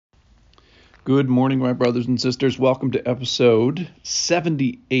Good morning, my brothers and sisters. Welcome to episode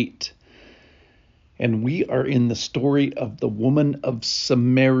 78. And we are in the story of the woman of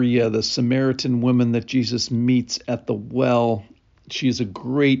Samaria, the Samaritan woman that Jesus meets at the well. She is a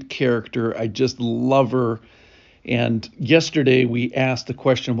great character. I just love her. And yesterday we asked the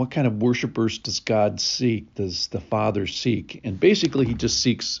question, what kind of worshipers does God seek? Does the Father seek? And basically he just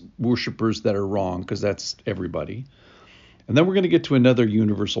seeks worshipers that are wrong, because that's everybody. And then we're going to get to another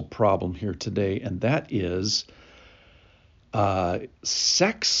universal problem here today, and that is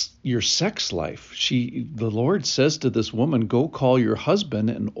sex, your sex life. The Lord says to this woman, go call your husband,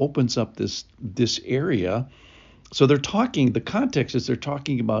 and opens up this area. So they're talking, the context is they're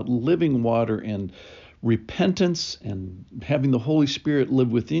talking about living water and repentance and having the Holy Spirit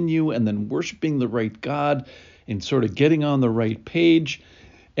live within you, and then worshiping the right God and sort of getting on the right page.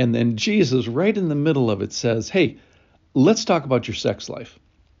 And then Jesus, right in the middle of it, says, hey, let's talk about your sex life.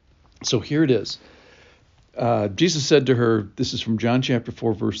 So here it is. Jesus said to her, this is from John chapter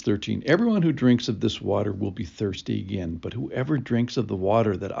 4, verse 13, everyone who drinks of this water will be thirsty again, but whoever drinks of the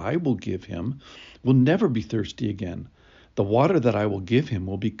water that I will give him will never be thirsty again. The water that I will give him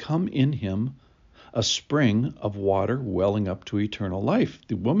will become in him a spring of water welling up to eternal life.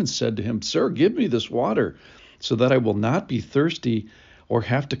 The woman said to him, Sir, give me this water so that I will not be thirsty or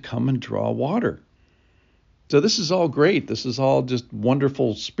have to come and draw water. So this is all great. This is all just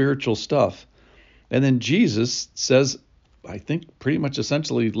wonderful spiritual stuff. And then Jesus says, I think pretty much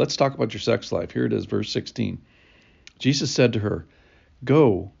essentially, let's talk about your sex life. Here it is, verse 16. Jesus said to her,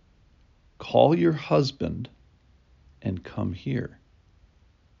 go, call your husband and come here.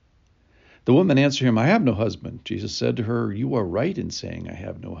 The woman answered him, I have no husband. Jesus said to her, you are right in saying I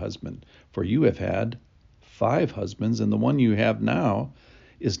have no husband, for you have had 5 husbands, and the one you have now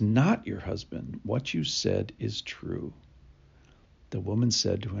is not your husband. What you said is true. The woman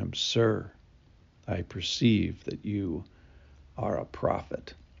said to him, Sir, I perceive that you are a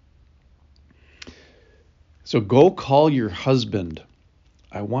prophet. So go call your husband.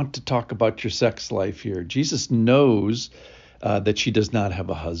 I want to talk about your sex life here. Jesus knows that she does not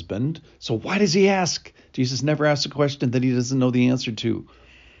have a husband. So why does he ask? Jesus never asks a question that he doesn't know the answer to.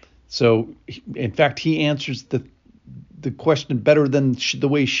 So, in fact, he answers the question better than the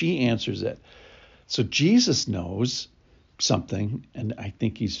way she answers it. So Jesus knows something, and I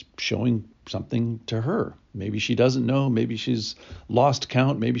think he's showing something to her. Maybe she doesn't know. Maybe she's lost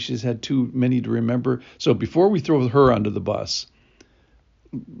count. Maybe she's had too many to remember. So before we throw her under the bus,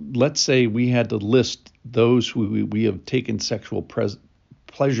 let's say we had to list those who we have taken sexual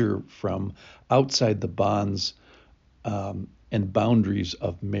pleasure from outside the bonds and boundaries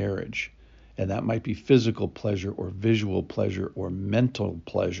of marriage. And that might be physical pleasure or visual pleasure or mental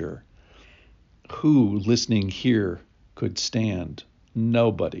pleasure. Who, listening here, could stand?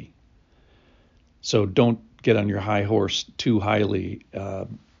 Nobody. So don't get on your high horse too highly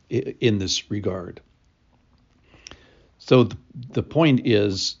in this regard. So the point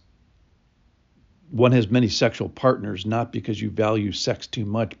is, one has many sexual partners, not because you value sex too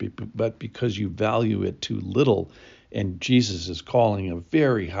much, but because you value it too little. And Jesus is calling a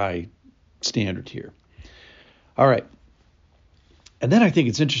very high standard here. All right. And then I think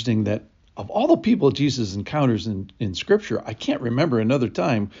it's interesting that of all the people Jesus encounters in Scripture, I can't remember another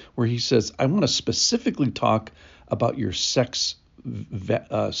time where he says, I want to specifically talk about your sex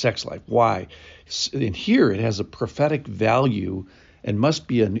life. Why? And here it has a prophetic value and must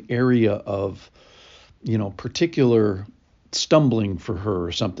be an area of, particular stumbling for her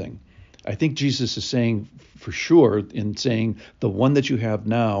or something. I think Jesus is saying for sure, in saying the one that you have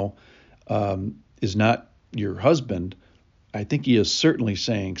now is not your husband. I think he is certainly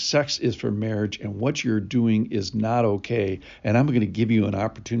saying sex is for marriage, and what you're doing is not okay. And I'm going to give you an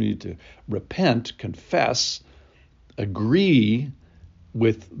opportunity to repent, confess, agree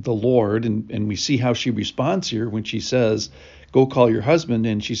with the Lord. And we see how she responds here when she says, go call your husband.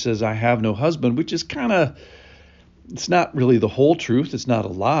 And she says, I have no husband, which is it's not really the whole truth. It's not a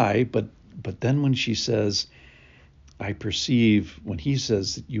lie. But then when she says, I perceive, when he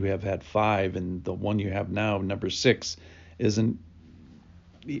says that you have had 5 and the one you have now, number 6, isn't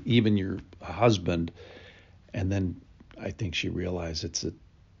even your husband. And then I think she realizes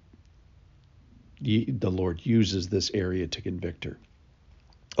the Lord uses this area to convict her.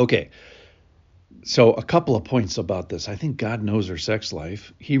 Okay, so a couple of points about this. I think God knows her sex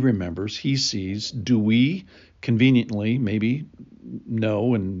life. He remembers, he sees. Do we conveniently maybe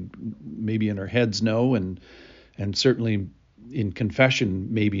know, and maybe in our heads know, and certainly in confession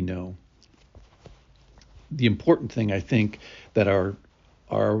maybe know? The important thing, I think, that our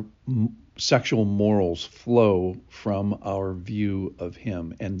sexual morals flow from our view of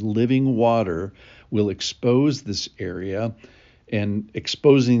him. And living water will expose this area and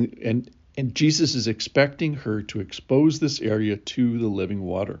exposing and Jesus is expecting her to expose this area to the living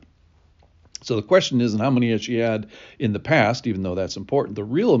water. So the question isn't how many has she had in the past, even though that's important. The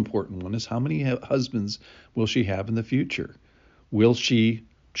real important one is how many husbands will she have in the future? Will she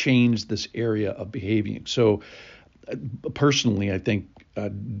change this area of behaving? So personally, I think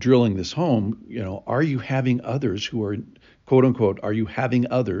drilling this home, are you having others who are, quote unquote, are you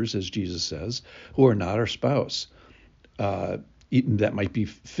having others, as Jesus says, who are not our spouse? That might be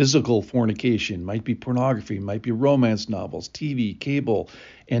physical fornication, might be pornography, might be romance novels, TV, cable,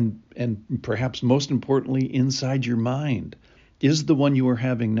 and perhaps most importantly, inside your mind. Is the one you are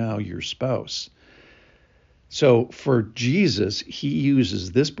having now your spouse? So for Jesus, he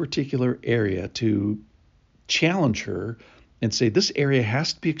uses this particular area to challenge her and say this area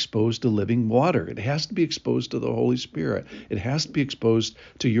has to be exposed to living water. It has to be exposed to the Holy Spirit. It has to be exposed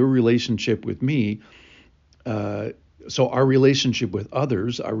to your relationship with me. So our relationship with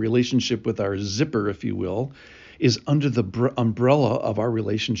others, our relationship with our zipper, if you will, is under the umbrella of our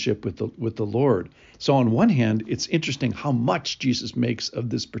relationship with the Lord. So on one hand, it's interesting how much Jesus makes of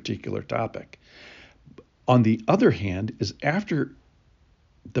this particular topic. On the other hand, is after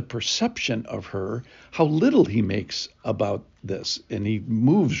the perception of her, how little he makes about this, and he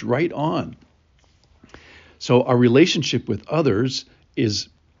moves right on. So our relationship with others is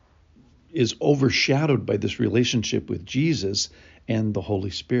overshadowed by this relationship with Jesus and the Holy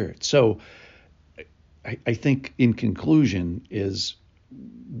Spirit. So I think in conclusion is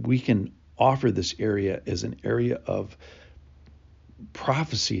we can offer this area as an area of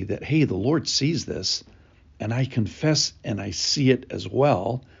prophecy that, hey, the Lord sees this, and I confess and I see it as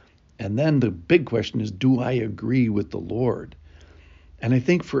well. And then the big question is, do I agree with the Lord? And I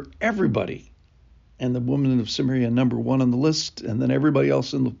think for everybody, and the woman of Samaria number one on the list, and then everybody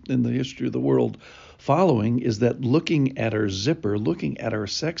else in the history of the world following, is that looking at our zipper, looking at our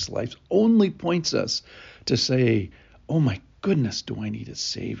sex lives, only points us to say, oh my goodness, do I need a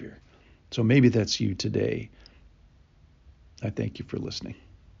Savior? So maybe that's you today. I thank you for listening.